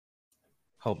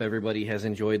Hope everybody has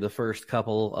enjoyed the first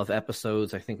couple of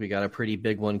episodes. I think we got a pretty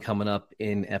big one coming up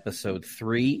in episode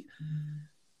 3.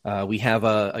 We have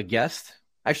a guest.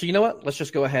 Actually, you know what? Let's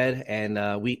just go ahead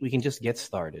and we can just get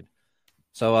started.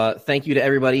 So thank you to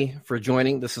everybody for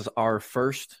joining. This is our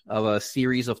first of a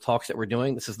series of talks that we're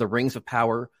doing. This is the Rings of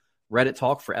Power Reddit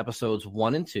talk for episodes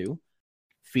 1 and 2,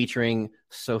 featuring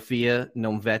Sophia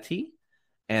Nomvete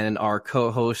and our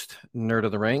co-host, Nerd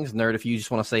of the Rings. Nerd, if you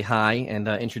just want to say hi and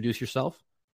introduce yourself.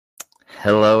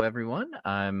 Hello, everyone.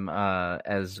 I'm,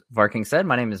 as Varking said,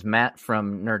 my name is Matt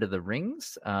from Nerd of the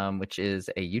Rings, which is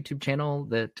a YouTube channel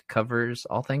that covers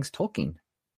all things Tolkien.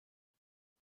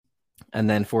 And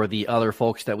then for the other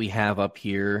folks that we have up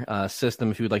here,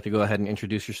 System, if you would like to go ahead and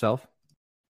introduce yourself.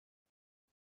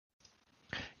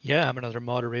 Yeah, I'm another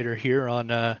moderator here on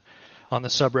the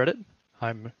subreddit.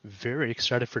 I'm very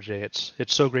excited for today.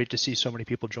 It's so great to see so many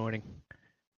people joining.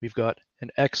 We've got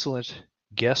an excellent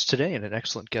guest today and an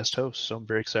excellent guest host, so I'm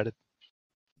very excited.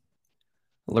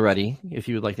 Loretti, if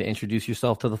you would like to introduce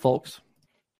yourself to the folks.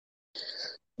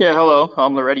 Yeah, hello.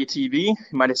 I'm Loretti TV. You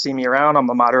might have seen me around. I'm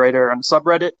the moderator on the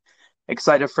subreddit.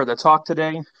 Excited for the talk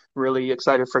today. Really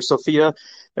excited for Sophia.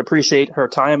 Appreciate her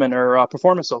time and her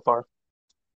performance so far.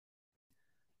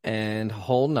 And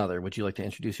Whole Nother, would you like to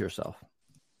introduce yourself?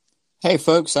 Hey,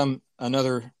 folks. I'm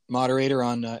another moderator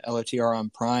on LOTR on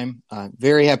Prime.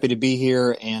 Very happy to be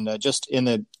here, and just in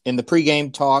the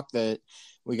pregame talk that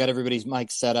we got everybody's mic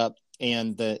set up,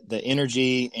 and the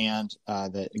energy and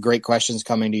the great questions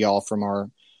coming to y'all from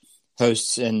our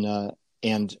hosts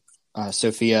and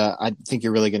Sophia. I think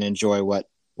you're really going to enjoy what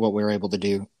we were able to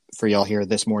do for y'all here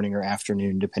this morning or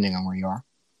afternoon, depending on where you are.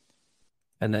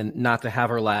 And then, not to have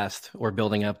her last or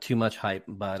building up too much hype,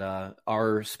 but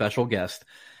our special guest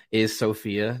is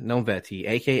Sophia Nomvete,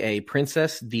 a.k.a.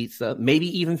 Princess Disa,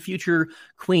 maybe even future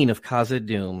Queen of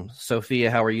Khazad-dûm. Sophia,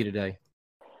 how are you today?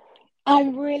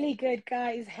 I'm really good,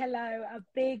 guys. Hello. A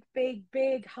big, big,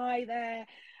 big hi there.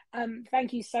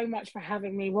 Thank you so much for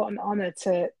having me. What an honor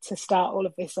to start all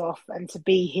of this off and to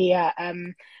be here.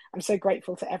 I'm so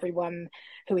grateful to everyone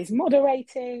who is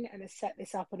moderating and has set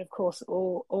this up, and of course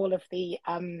all of the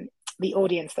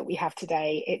audience that we have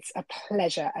today. It's a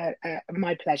pleasure,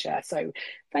 my pleasure. So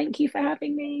thank you for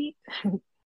having me.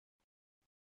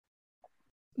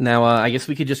 Now, I guess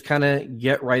we could just kind of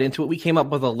get right into it. We came up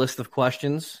with a list of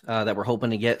questions that we're hoping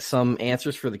to get some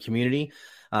answers for the community.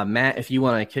 Matt, if you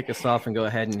want to kick us off and go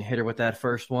ahead and hit her with that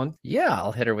first one. Yeah,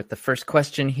 I'll hit her with the first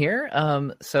question here.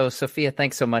 So Sophia,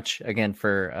 thanks so much again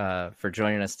for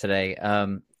joining us today.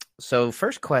 So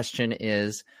first question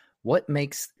is, what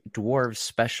makes dwarves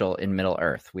special in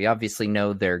Middle-earth? We obviously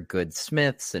know they're good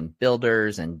smiths and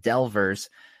builders and delvers,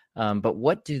 but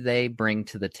what do they bring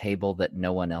to the table that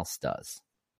no one else does?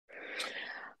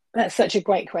 That's such a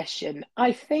great question.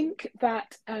 I think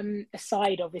that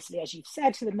aside, obviously, as you've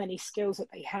said, to the many skills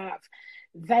that they have,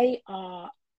 they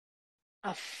are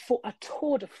a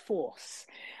tour de force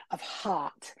of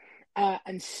heart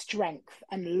and strength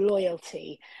and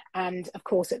loyalty. And of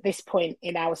course, at this point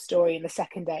in our story, in the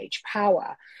Second Age,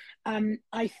 power.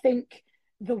 I think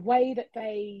the way that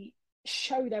they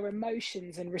show their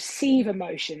emotions and receive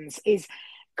emotions is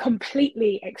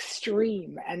completely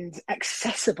extreme and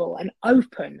accessible and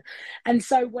open, and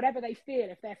so whatever they feel,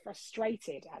 if they're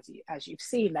frustrated, as you've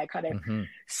seen, they're kind of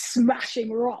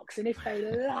smashing rocks, and if they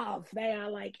love, they are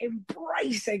like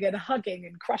embracing and hugging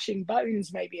and crushing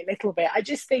bones maybe a little bit. I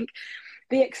just think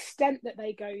the extent that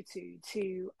they go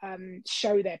to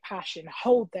show their passion,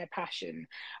 hold their passion,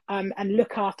 and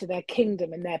look after their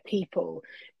kingdom and their people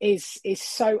is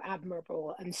so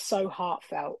admirable and so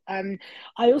heartfelt. I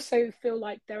also feel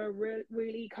like they're a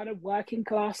really kind of working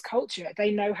class culture.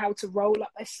 They know how to roll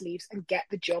up their sleeves and get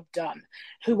the job done,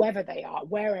 whoever they are,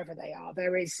 wherever they are.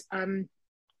 There is an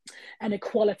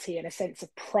equality and a sense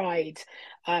of pride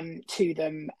to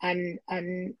them,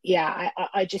 and yeah,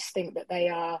 I just think that they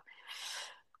are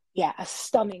a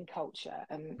stunning culture,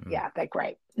 and they're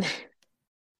great.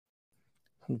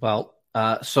 Well,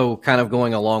 so kind of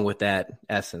going along with that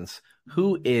essence,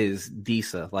 who is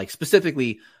Disa? Like,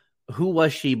 specifically, who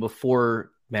was she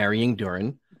before marrying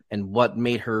Durin, and what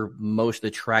made her most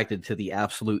attracted to the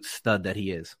absolute stud that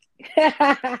he is?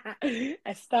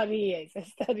 A stud he is. A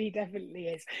stud he definitely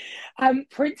is.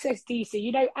 Princess Disa,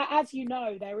 as you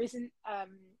know, there isn't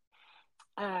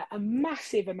a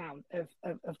massive amount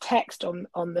of text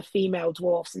on the female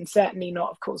dwarfs, and certainly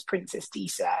not, of course, Princess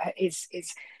Disa is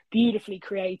beautifully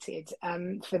created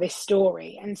for this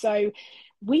story. And so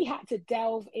we had to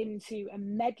delve into a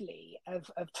medley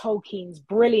of Tolkien's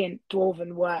brilliant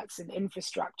dwarven works and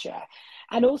infrastructure,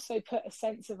 and also put a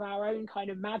sense of our own kind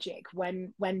of magic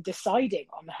when deciding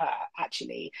on her,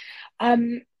 actually.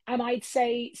 And I'd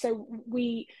say, so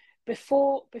we,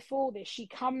 before this, she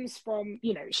comes from,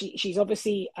 she's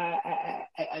obviously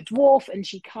a dwarf, and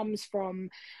she comes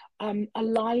from a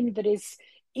line that is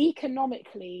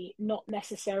economically not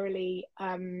necessarily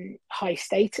high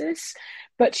status,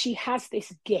 but she has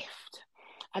this gift,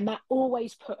 and that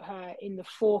always put her in the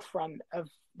forefront of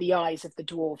the eyes of the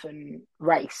dwarven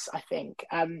race. I think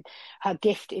her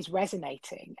gift is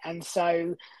resonating, and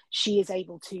so she is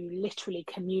able to literally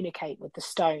communicate with the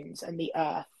stones and the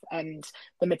earth and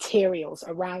the materials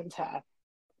around her.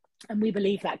 And we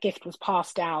believe that gift was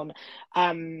passed down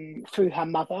through her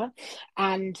mother,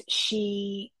 and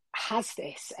she has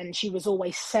this, and she was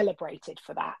always celebrated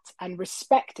for that and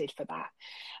respected for that.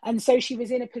 And so she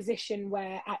was in a position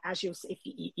where, as you'll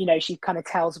see, she kind of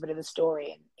tells a bit of the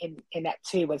story in Act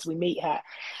 2 as we meet her.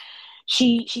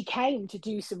 She came to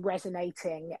do some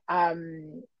resonating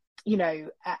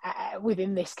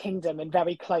within this kingdom, and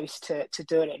very close to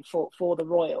Durin for the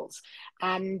royals.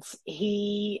 And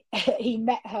he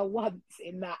met her once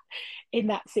in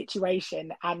that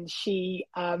situation, and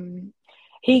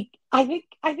I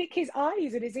think his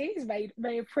eyes and his ears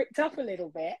may have pricked up a little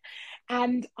bit,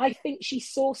 and I think she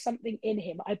saw something in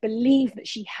him. I believe that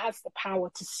she has the power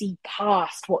to see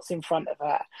past what's in front of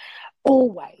her.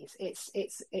 Always,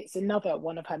 it's another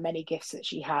one of her many gifts that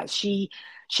she has. She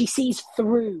sees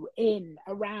through, in,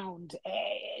 around,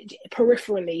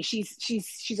 peripherally.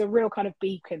 She's a real kind of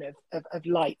beacon of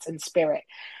light and spirit.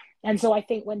 And so I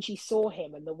think when she saw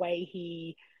him and the way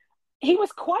he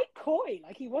was quite coy,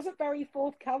 like he wasn't very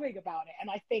forthcoming about it. And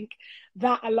I think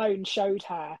that alone showed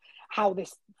her how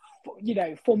this,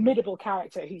 formidable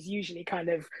character, who's usually kind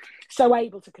of so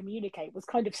able to communicate, was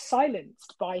kind of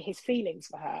silenced by his feelings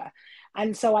for her.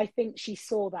 And so I think she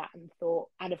saw that and thought,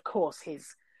 and of course his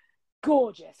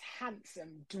gorgeous,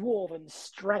 handsome, dwarven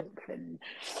strength and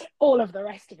all of the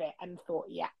rest of it, and thought,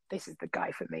 yeah, this is the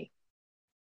guy for me.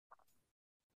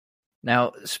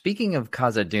 Now, speaking of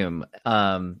Khazad-dûm,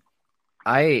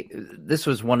 this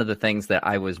was one of the things that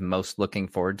I was most looking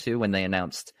forward to when they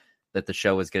announced that the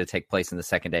show was going to take place in the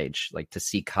Second Age, like to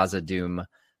see Khazad-dûm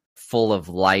full of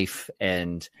life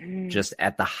and just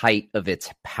at the height of its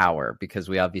power, because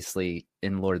we obviously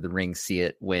in Lord of the Rings see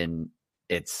it when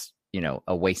it's,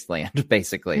 a wasteland,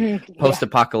 basically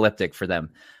post-apocalyptic for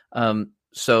them.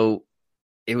 So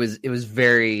it was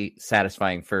very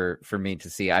satisfying for me to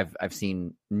see. I've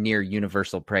seen near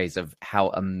universal praise of how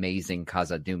amazing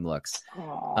Khazad-dûm looks.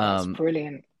 Oh, that's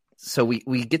brilliant. So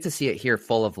we get to see it here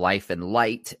full of life and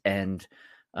light, and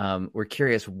we're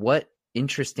curious, what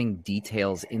interesting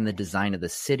details in the design of the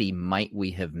city might we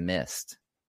have missed?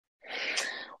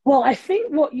 Well, I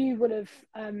think what you would have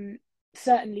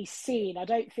certainly seen, I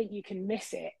don't think you can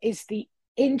miss it, is the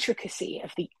intricacy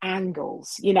of the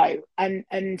angles, and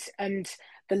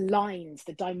the lines,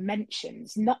 the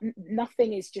dimensions.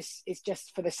 Nothing is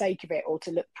just for the sake of it or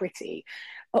to look pretty.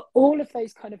 All of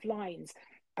those kind of lines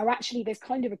are actually, there's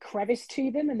kind of a crevice to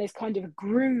them, and there's kind of a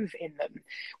groove in them,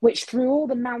 which through all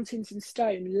the mountains and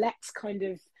stone lets kind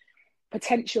of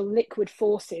potential liquid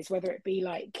forces, whether it be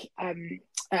like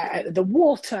the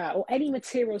water or any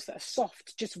materials that are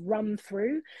soft, just run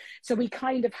through. So we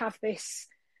kind of have this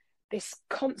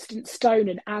constant stone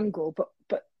and angle, but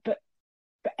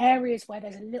areas where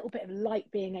there's a little bit of light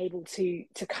being able to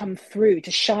come through,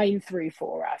 to shine through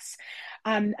for us.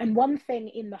 And one thing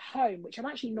in the home, which I'm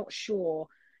actually not sure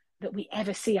that we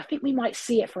ever see, I think we might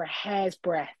see it for a hair's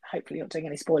breadth, hopefully not doing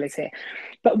any spoilers here,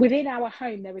 but within our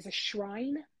home there is a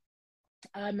shrine.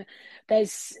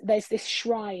 There's this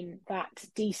shrine that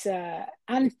Disa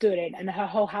and Durin and her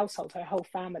whole household, her whole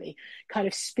family, kind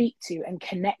of speak to and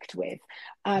connect with.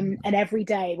 And every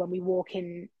day when we walk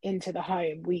into the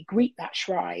home, we greet that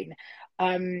shrine,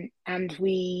 and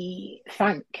we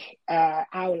thank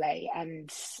Aule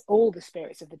and all the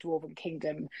spirits of the Dwarven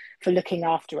Kingdom for looking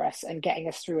after us and getting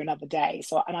us through another day.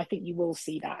 So, and I think you will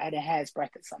see that at a hair's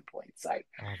breadth at some point. So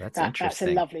that's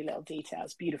a lovely little detail.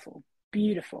 It's beautiful,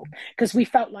 because we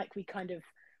felt like we kind of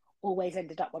always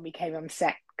ended up, when we came on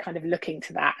set, kind of looking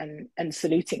to that and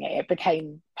saluting it. It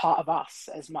became part of us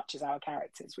as much as our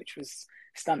characters, which was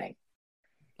stunning.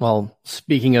 Well,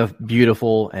 speaking of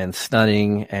beautiful and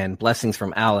stunning and blessings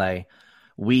from Aule,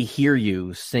 we hear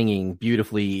you singing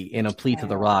beautifully in A Plea to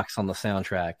the Rocks on the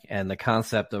soundtrack, and the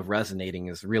concept of resonating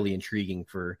is really intriguing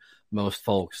for most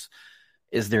folks.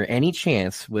 Is there any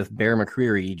chance with Bear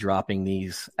McCreary dropping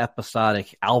these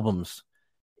episodic albums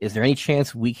Is there any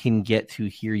chance we can get to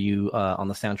hear you on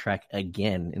the soundtrack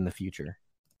again in the future?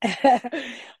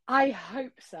 I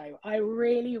hope so. I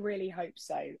really, really hope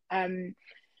so.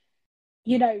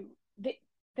 You know,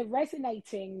 the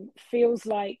resonating feels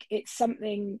like it's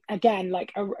something, again,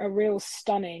 like a real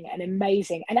stunning and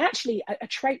amazing, and actually a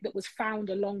trait that was found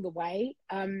along the way,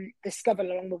 discovered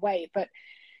along the way. But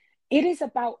it is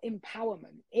about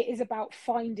empowerment. It is about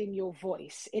finding your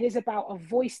voice. It is about a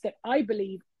voice that I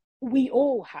believe we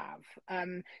all have.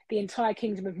 The entire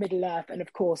kingdom of Middle Earth, and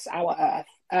of course our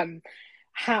Earth,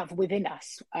 have within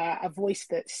us a voice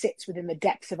that sits within the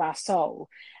depths of our soul.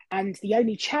 And the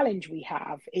only challenge we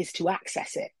have is to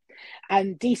access it.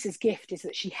 And Disa's gift is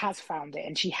that she has found it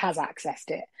and she has accessed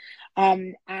it.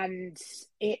 And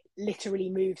it literally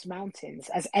moves mountains,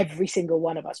 as every single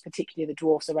one of us, particularly the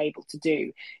dwarfs, are able to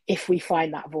do if we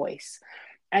find that voice.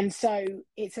 And so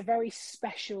it's a very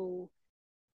special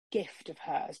gift of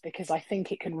hers, because I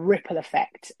think it can ripple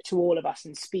effect to all of us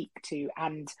and speak to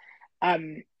and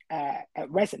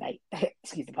resonate,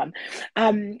 excuse the pun,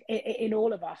 in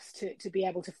all of us to be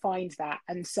able to find that.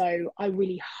 And so I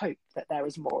really hope that there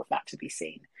is more of that to be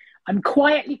seen. I'm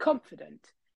quietly confident,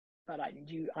 but I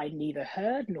neither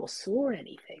heard nor saw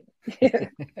anything.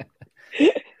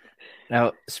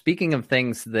 Now, speaking of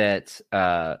things that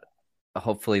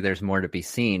hopefully there's more to be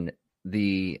seen,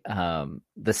 the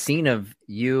scene of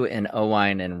you and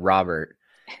Owain and Robert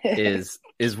is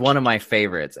one of my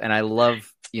favorites, and I love,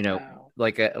 Wow.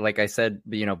 like I said,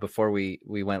 before we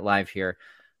went live here,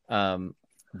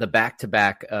 the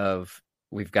back-to-back of,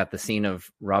 we've got the scene of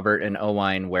Robert and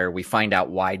Owain where we find out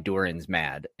why Durin's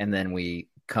mad, and then we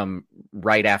come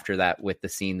right after that with the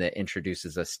scene that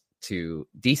introduces us to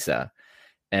Disa,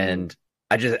 and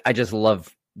I just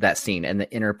love that scene and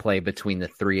the interplay between the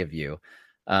three of you.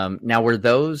 Now, were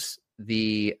those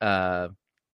the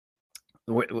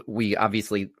we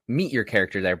obviously meet your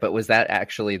character there, but was that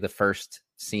actually the first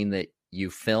scene that you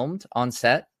filmed on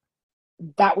set?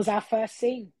 That was our first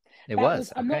scene. It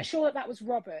was. I'm not sure that was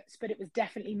Robert's, but it was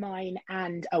definitely mine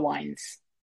and Owain's.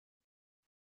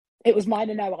 It was mine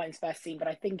and Owain's first scene, but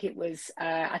I think it was,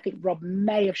 I think Rob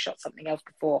may have shot something else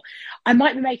before. I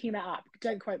might be making that up.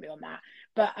 Don't quote me on that.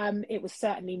 But it was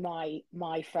certainly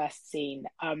my first scene.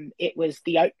 It was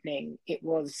the opening. It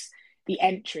was the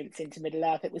entrance into Middle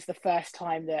Earth. It was the first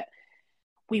time that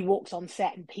we walked on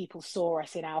set and people saw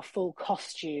us in our full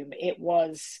costume. It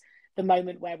was the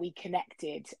moment where we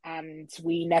connected and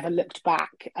we never looked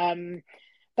back.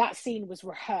 That scene was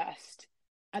rehearsed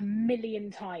a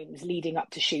million times leading up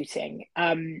to shooting,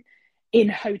 in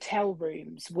hotel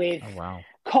rooms with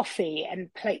coffee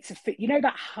and plates of food. You know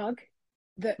that hug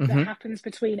that happens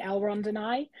between Elrond and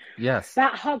I? Yes.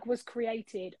 That hug was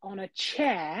created on a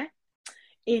chair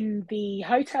in the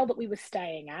hotel that we were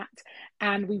staying at,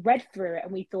 and we read through it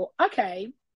and we thought, okay,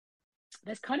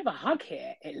 there's kind of a hug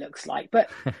here, it looks like, but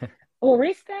or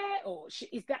is there, or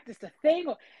is that just a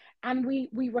thing? And we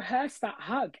rehearsed that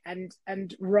hug, and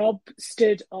Rob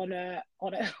stood on a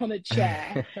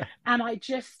chair, and I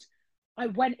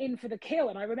went in for the kill,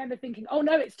 and I remember thinking, oh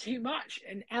no, it's too much,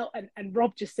 and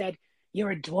Rob just said,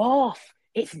 "You're a dwarf,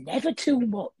 it's never too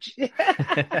much."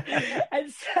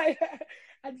 and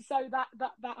so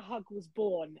that hug was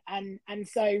born, and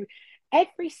so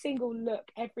every single look,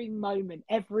 every moment,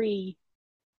 every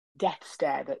death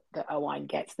stare that Owain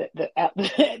gets,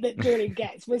 that Durin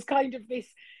gets, was kind of this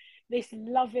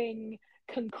loving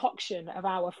concoction of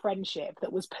our friendship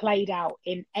that was played out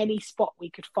in any spot we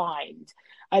could find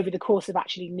over the course of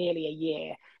actually nearly a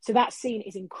year. So that scene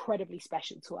is incredibly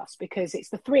special to us because it's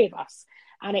the three of us,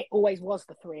 and it always was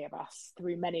the three of us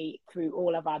through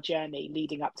all of our journey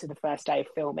leading up to the first day of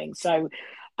filming. So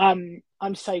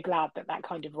I'm so glad that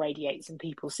kind of radiates and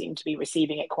people seem to be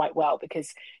receiving it quite well,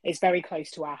 because it's very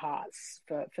close to our hearts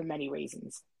for many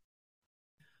reasons.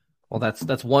 Well,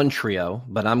 that's one trio,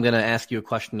 but I'm going to ask you a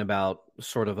question about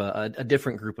sort of a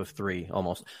different group of three,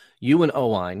 almost. You and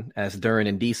Owain, as Durin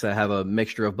and Disa, have a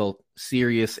mixture of both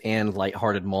serious and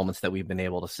lighthearted moments that we've been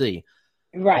able to see.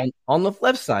 Right. On the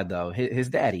flip side, though, his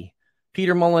daddy,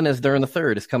 Peter Mullen as Durin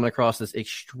III, is coming across as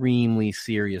extremely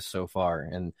serious so far.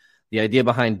 And the idea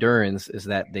behind Durin's is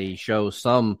that they show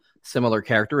some similar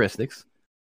characteristics.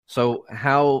 So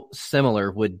how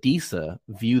similar would Disa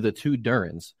view the two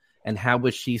Durins? And how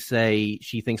would she say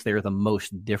she thinks they're the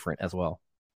most different as well?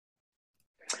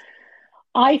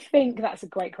 I think that's a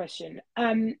great question.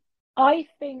 I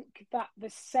think that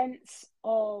the sense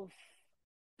of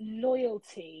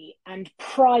loyalty and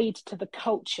pride to the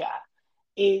culture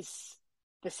is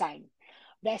the same.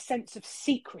 Their sense of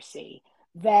secrecy,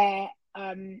 their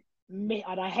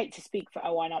and I hate to speak for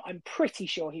Owain, I'm pretty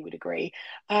sure he would agree,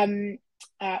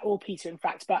 or Peter, in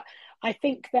fact, but I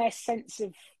think their sense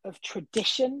of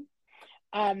tradition,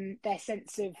 their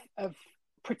sense of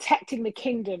protecting the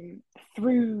kingdom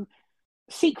through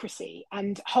secrecy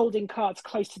and holding cards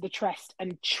close to the chest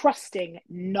and trusting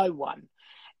no one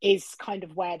is kind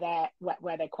of where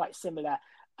they're quite similar.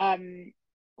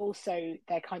 Also,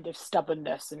 their kind of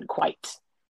stubbornness and quite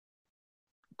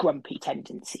grumpy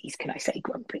tendencies. Can I say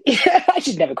grumpy? I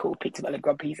should never call Peter Mullen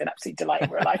grumpy. He's an absolute delight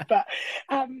in real life. But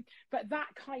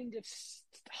that kind of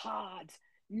hard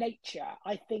nature,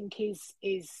 I think, is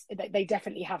they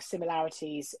definitely have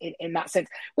similarities in that sense,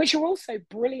 which are also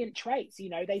brilliant traits. You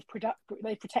know, they've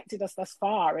protected us thus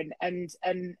far, and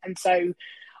so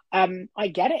I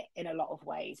get it in a lot of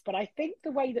ways. But I think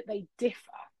the way that they differ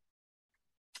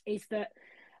is that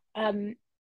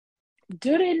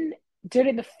Durin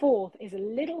the Fourth is a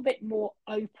little bit more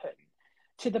open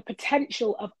to the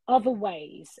potential of other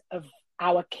ways of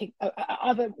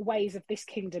other ways of this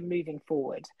kingdom moving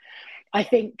forward. I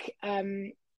think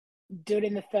Durin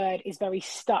the Third is very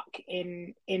stuck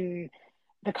in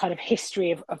the kind of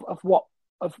history of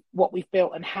what we've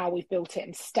built and how we've built it,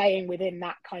 and staying within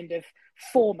that kind of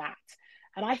format.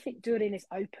 And I think Durin is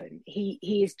open. He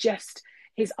is just,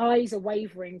 his eyes are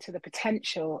wavering to the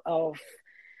potential of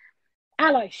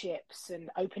allyships and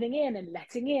opening in and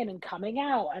letting in and coming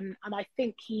out, and I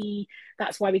think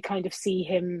that's why we kind of see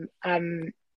him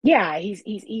he's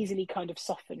easily kind of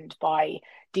softened by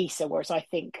Disa, whereas I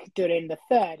think Durin the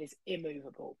Third is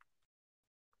immovable.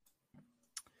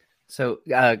 So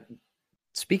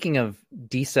speaking of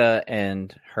Disa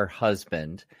and her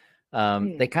husband,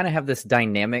 they kind of have this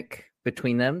dynamic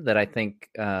between them that I think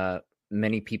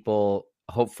many people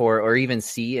hope for or even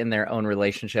see in their own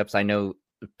relationships. I know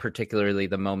particularly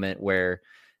the moment where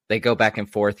they go back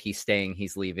and forth. He's staying,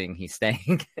 he's leaving, he's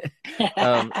staying.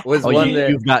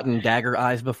 You've gotten dagger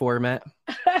eyes before, Matt?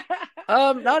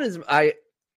 Not as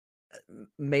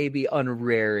maybe on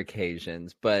rare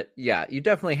occasions, but yeah, you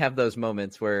definitely have those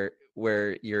moments where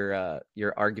your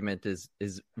argument is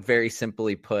very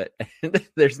simply put.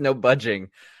 There's no budging.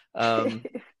 But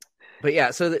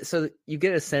yeah, so you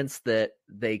get a sense that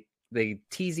they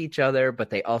tease each other,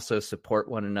 but they also support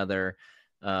one another.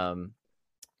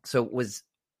 So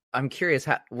I'm curious,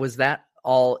 was that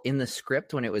all in the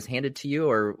script when it was handed to you,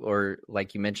 or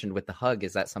like you mentioned with the hug,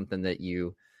 is that something that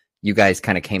you guys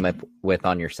kind of came up with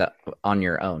on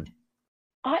your own?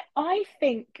 I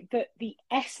think that the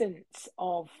essence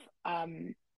of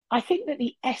Durin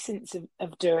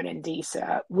and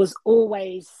Disa was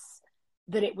always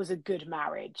that it was a good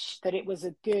marriage, that it was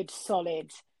a good,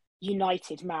 solid,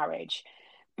 united marriage.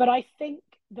 But I think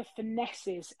the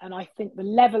finesses, and I think the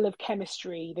level of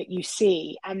chemistry that you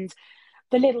see, and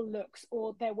the little looks,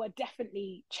 or there were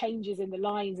definitely changes in the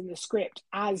lines in the script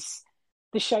as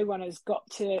the showrunners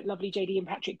lovely JD and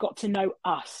Patrick got to know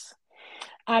us,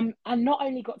 and not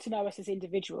only got to know us as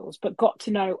individuals, but got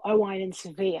to know Owain and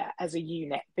Sophia as a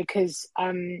unit, because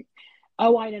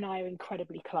Owain and I are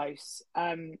incredibly close.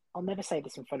 I'll never say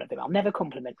this in front of him. I'll never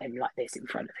compliment him like this in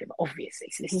front of him, obviously.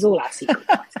 So this is all our secret,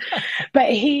 guys. But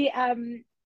he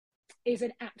is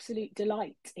an absolute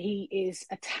delight. He is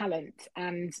a talent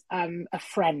and a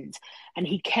friend, and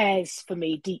he cares for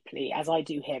me deeply, as I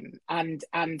do him. And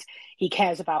he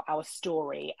cares about our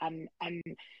story, and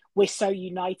we're so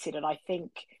united. And I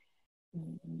think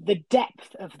the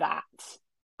depth of that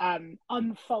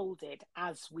unfolded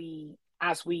as we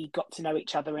got to know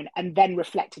each other, and then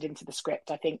reflected into the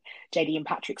script. I think JD and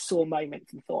Patrick saw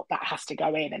moments and thought that has to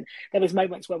go in, and there was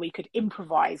moments where we could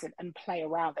improvise and play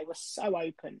around. They were so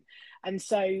open, and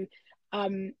so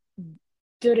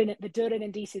the Durin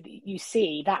and Disa that you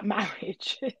see, that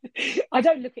marriage, I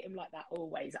don't look at him like that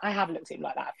always. I have looked at him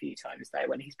like that a few times though,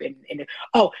 when he's been in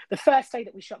the first day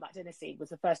that we shot that dinner scene was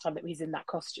the first time that he's in that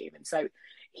costume, and so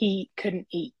he couldn't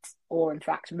eat or in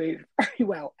fact move very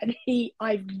well, and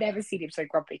I've never seen him so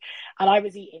grumpy. And I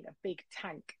was eating a big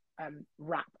tank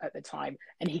wrap at the time,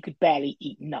 and he could barely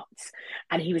eat nuts,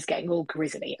 and he was getting all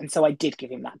grizzly, and so I did give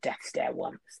him that death stare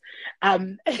once.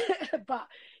 But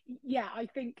yeah, I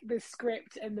think the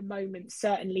script and the moment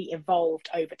certainly evolved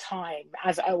over time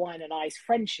as Owain and I's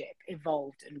friendship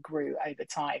evolved and grew over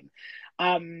time.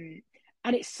 And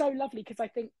it's so lovely because I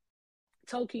think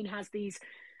Tolkien has these,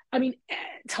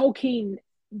 Tolkien,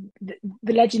 the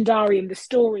legendarium, the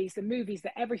stories, the movies,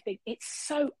 everything, it's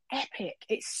so epic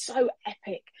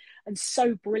and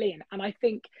so brilliant. And I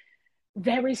think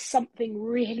there is something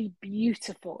really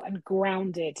beautiful and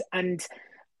grounded and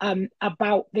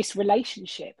about this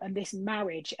relationship and this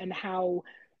marriage, and how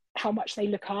much they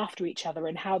look after each other,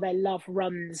 and how their love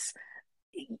runs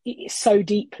so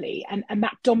deeply, and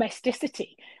that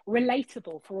domesticity,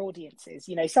 relatable for audiences,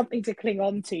 something to cling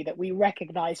on to that we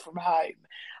recognize from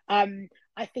home.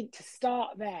 I think to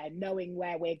start there, knowing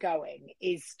where we're going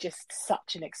is just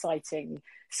such an exciting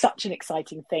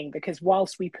thing, because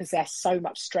whilst we possess so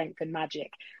much strength and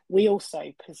magic, we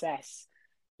also possess,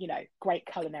 great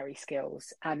culinary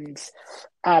skills, and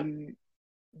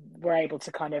we're able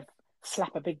to kind of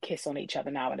slap a big kiss on each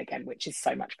other now and again, which is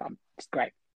so much fun. It's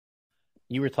great.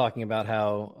 You were talking about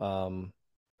how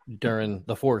during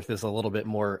the fourth is a little bit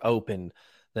more open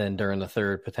than during the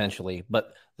third, potentially.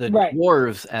 But the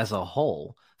dwarves as a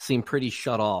whole seem pretty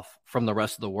shut off from the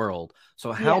rest of the world.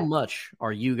 So how much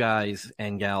are you guys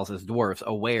and gals as dwarves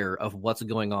aware of what's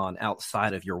going on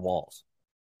outside of your walls?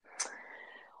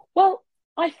 Well,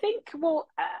 I think,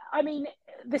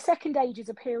 the Second Age is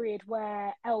a period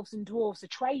where elves and dwarves are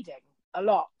trading a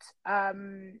lot.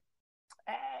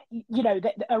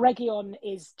 Eregion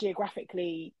is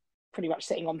geographically pretty much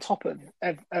sitting on top of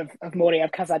Moria,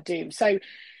 of Khazad-dûm. So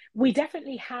we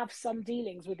definitely have some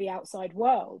dealings with the outside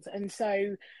world. And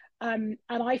so, and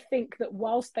I think that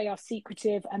whilst they are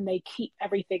secretive and they keep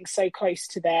everything so close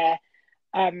to their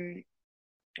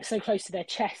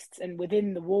chests and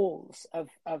within the walls of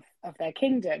their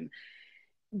kingdom,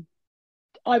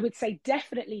 I would say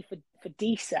definitely for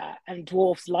Disa and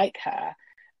dwarves like her,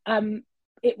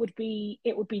 it would be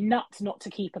nuts not to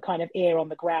keep a kind of ear on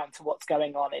the ground to what's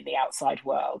going on in the outside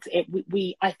world.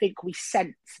 I think we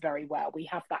sense very well. We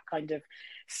have that kind of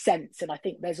sense, and I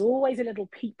think there's always a little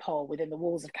peephole within the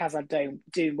walls of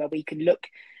Khazad-dûm where we can look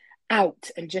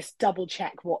out and just double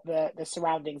check what the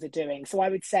surroundings are doing. So I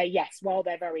would say yes, while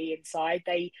they're very inside,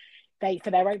 they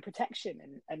for their own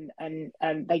protection and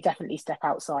they definitely step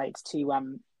outside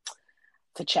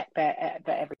to check that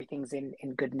everything's in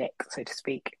good nick, so to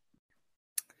speak.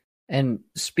 And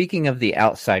speaking of the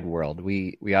outside world,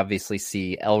 we obviously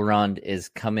see Elrond is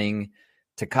coming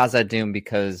to Khazad-dûm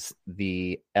because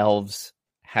the elves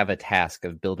have a task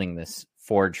of building this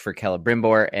forge for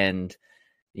Celebrimbor, and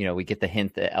we get the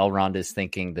hint that Elrond is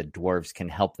thinking the dwarves can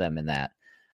help them in that.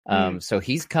 So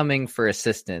he's coming for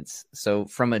assistance. So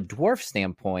from a dwarf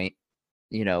standpoint,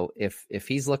 if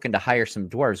he's looking to hire some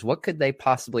dwarves, what could they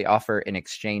possibly offer in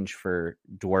exchange for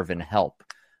dwarven help?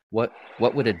 What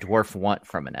would a dwarf want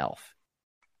from an elf?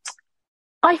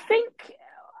 I think,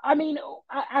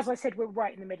 as I said, we're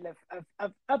right in the middle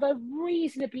of a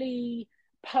reasonably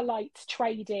polite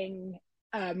trading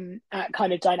kind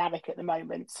of dynamic at the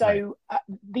moment. So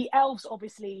the elves,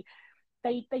 obviously,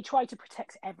 they try to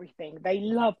protect everything.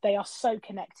 They are so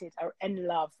connected or in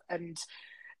love and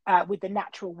with the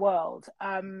natural world.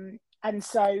 And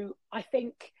so I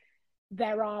think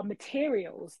there are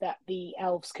materials that the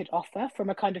elves could offer from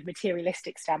a kind of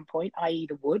materialistic standpoint, i.e.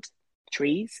 the wood,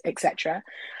 trees, etc.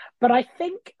 But I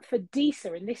think for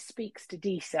Disa, and this speaks to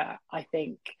Disa, I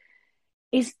think,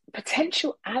 is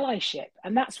potential allyship.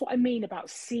 And that's what I mean about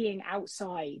seeing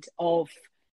outside of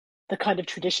the kind of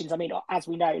traditions. As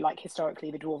we know, like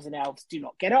historically, the dwarves and elves do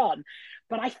not get on.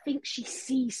 But I think she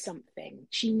sees something.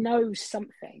 She knows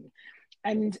something.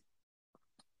 And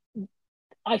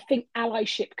I think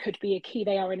allyship could be a key.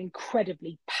 They are an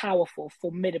incredibly powerful,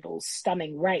 formidable,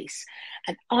 stunning race.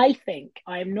 And I think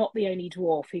I am not the only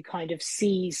dwarf who kind of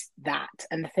sees that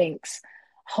and thinks,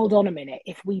 hold on a minute,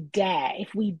 if we dare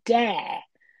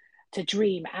to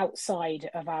dream outside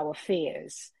of our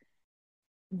fears,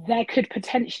 there could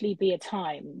potentially be a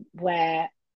time where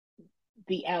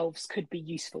the elves could be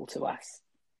useful to us.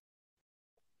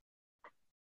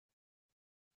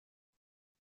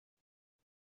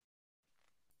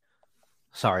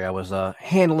 Sorry, I was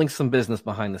handling some business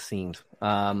behind the scenes.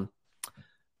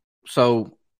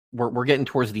 So we're getting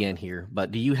towards the end here,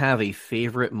 but do you have a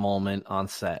favorite moment on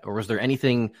set, or was there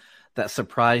anything that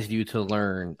surprised you to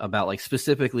learn about, like,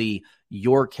 specifically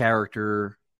your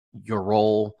character, your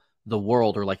role, the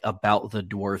world, or like about the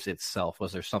dwarves itself?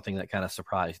 Was there something that kind of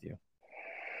surprised you?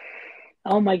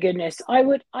 Oh my goodness.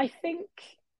 I think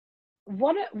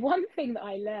one thing that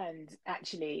I learned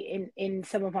actually in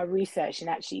some of my research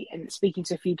and speaking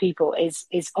to a few people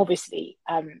is obviously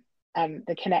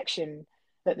the connection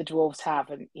that the dwarves have,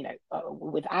 and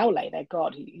with Aule, their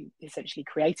god, who essentially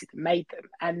created and made them.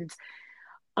 And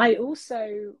I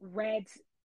also read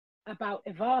about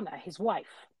Ivana, his wife,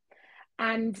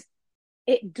 and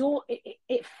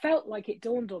it felt like it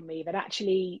dawned on me that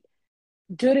actually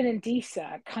Durin and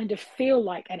Disa kind of feel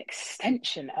like an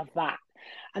extension of that.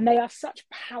 And they are such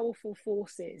powerful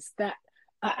forces that,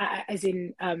 as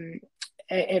in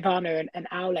Ivana and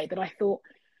Aule, that I thought,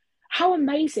 how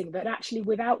amazing that actually,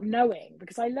 without knowing,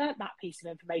 because I learned that piece of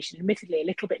information, admittedly, a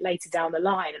little bit later down the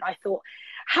line, and I thought,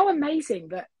 how amazing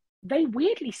that they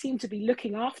weirdly seem to be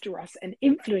looking after us and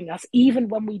influencing us even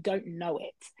when we don't know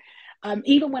it.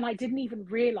 Even when I didn't even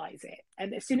realize it.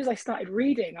 And as soon as I started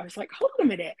reading, I was like, hold on a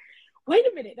minute, wait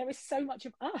a minute, there is so much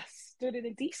of us stood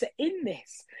in Disa in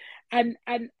this. And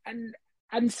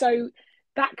so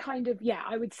that kind of,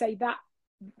 I would say that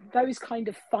those kind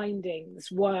of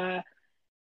findings were,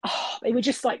 they were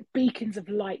just like beacons of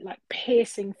light, like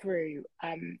piercing through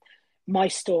my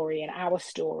story and our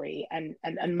story and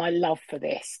my love for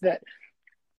this, that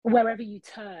wherever you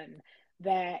turn,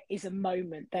 there is a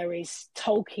moment, there is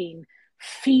Tolkien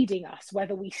feeding us,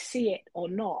 whether we see it or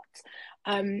not.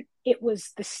 It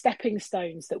was the stepping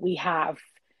stones that we have,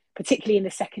 particularly in the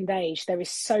Second Age. There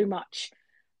is so much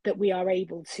that we are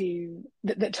able to,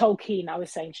 that Tolkien, I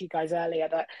was saying to you guys earlier,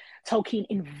 that Tolkien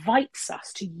invites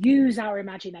us to use our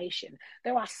imagination.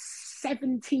 There are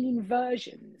 17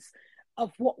 versions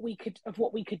of what we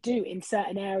could do in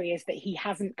certain areas that he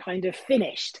hasn't kind of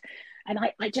finished. And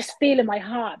I just feel in my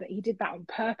heart that he did that on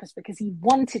purpose, because he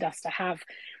wanted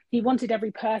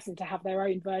every person to have their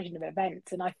own version of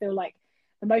events. And I feel like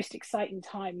the most exciting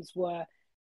times were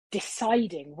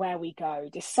deciding where we go,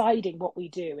 deciding what we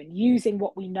do, and using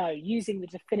what we know, using the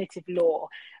definitive lore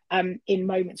in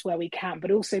moments where we can,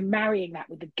 but also marrying that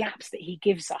with the gaps that he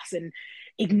gives us and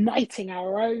igniting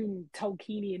our own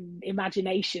Tolkienian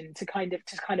imagination to kind of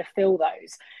fill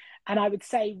those. And I would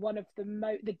say one of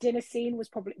the dinner scene was,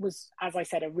 as I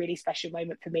said, a really special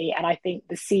moment for me. And I think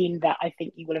the scene that I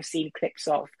think you will have seen clips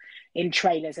of in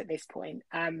trailers at this point,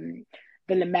 the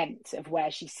lament of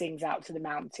where she sings out to the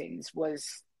mountains,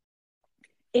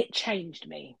 it changed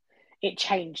me.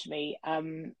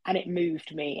 And it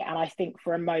moved me. And I think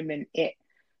for a moment it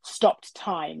stopped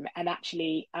time. And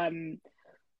actually,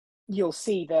 you'll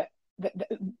see that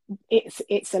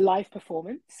it's a live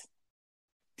performance.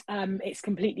 It's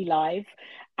completely live,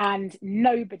 and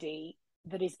nobody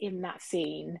that is in that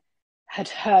scene had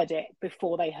heard it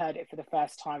before they heard it for the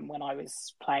first time when I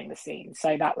was playing the scene.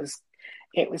 So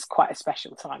it was quite a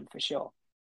special time for sure.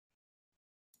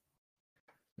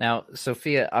 Now,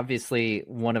 Sophia, obviously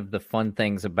one of the fun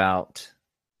things about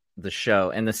the show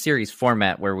and the series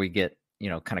format, where we get,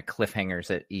 kind of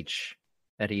cliffhangers at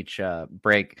each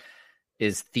break,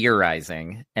 is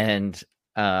theorizing. And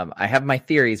I have my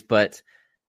theories, but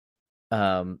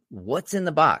what's in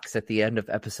the box at the end of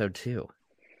episode 2?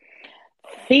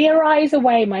 Theorize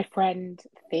away, my friend.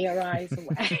 Theorize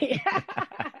away.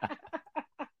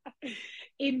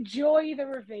 Enjoy the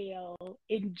reveal.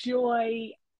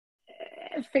 Enjoy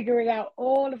figuring out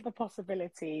all of the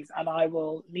possibilities, and I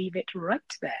will leave it right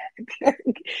there.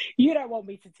 You don't want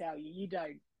me to tell you. You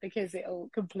don't, because it'll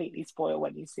completely spoil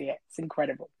when you see it. It's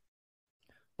incredible.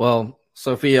 Well,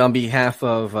 Sophia, on behalf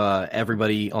of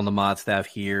everybody on the mod staff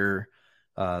here,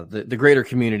 the greater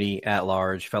community at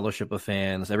large, Fellowship of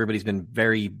Fans, everybody's been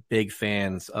very big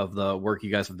fans of the work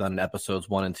you guys have done in episodes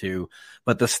 1 and 2,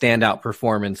 but the standout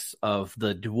performance of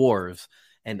the dwarves,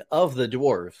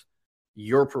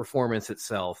 your performance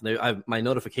itself. My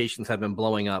notifications have been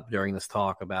blowing up during this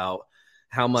talk about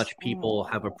how much people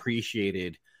have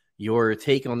appreciated your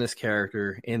take on this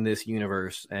character in this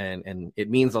universe, and it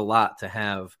means a lot to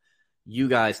have you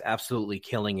guys absolutely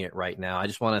killing it right now. I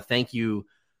just want to thank you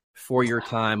for your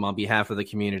time on behalf of the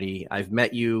community. I've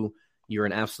met you. You're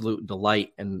an absolute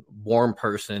delight and warm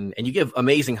person, and you give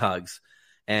amazing hugs.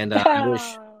 And I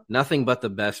wish nothing but the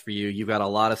best for you. You've got a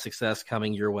lot of success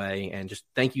coming your way, and just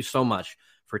thank you so much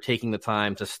for taking the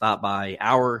time to stop by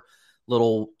our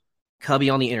little cubby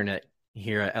on the internet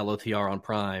here at LOTR on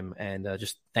Prime, and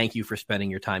just thank you for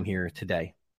spending your time here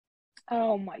today.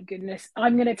 Oh my goodness.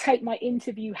 I'm going to take my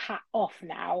interview hat off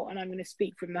now, and I'm going to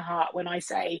speak from the heart when I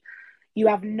say, you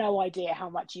have no idea how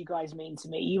much you guys mean to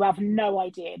me. You have no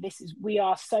idea. We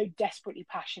are so desperately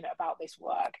passionate about this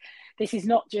work. This is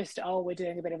not just, we're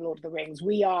doing a bit of Lord of the Rings.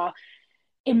 We are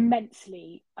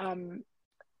immensely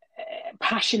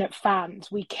passionate fans.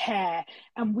 We care,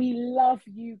 and we love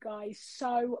you guys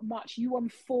so much. You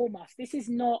inform us. This is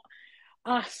not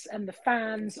us and the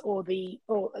fans or the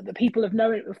people have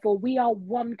known it before. We are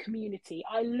one community.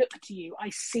 I look to you, I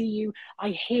see you, I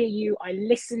hear you, I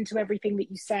listen to everything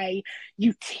that you say.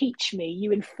 You teach me,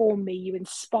 you inform me, you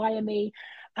inspire me.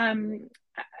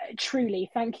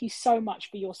 Truly, thank you so much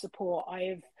for your support. I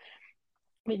have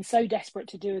been so desperate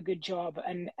to do a good job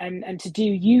and to do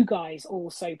you guys all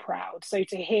so proud. So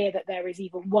to hear that there is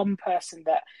even one person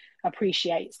that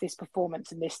appreciates this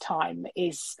performance and this time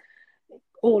is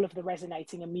all of the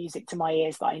resonating and music to my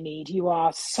ears that I need. You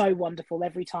are so wonderful.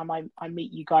 Every time I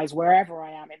meet you guys, wherever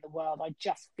I am in the world, I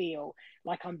just feel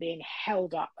like I'm being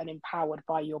held up and empowered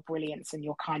by your brilliance and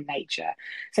your kind nature.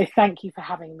 So thank you for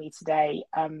having me today.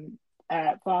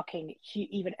 Barking,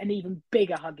 an even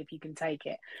bigger hug if you can take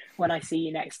it when I see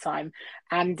you next time.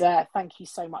 And thank you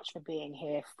so much for being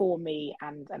here for me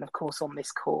and of course on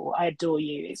this call. I adore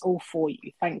you. It's all for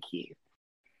you. Thank you.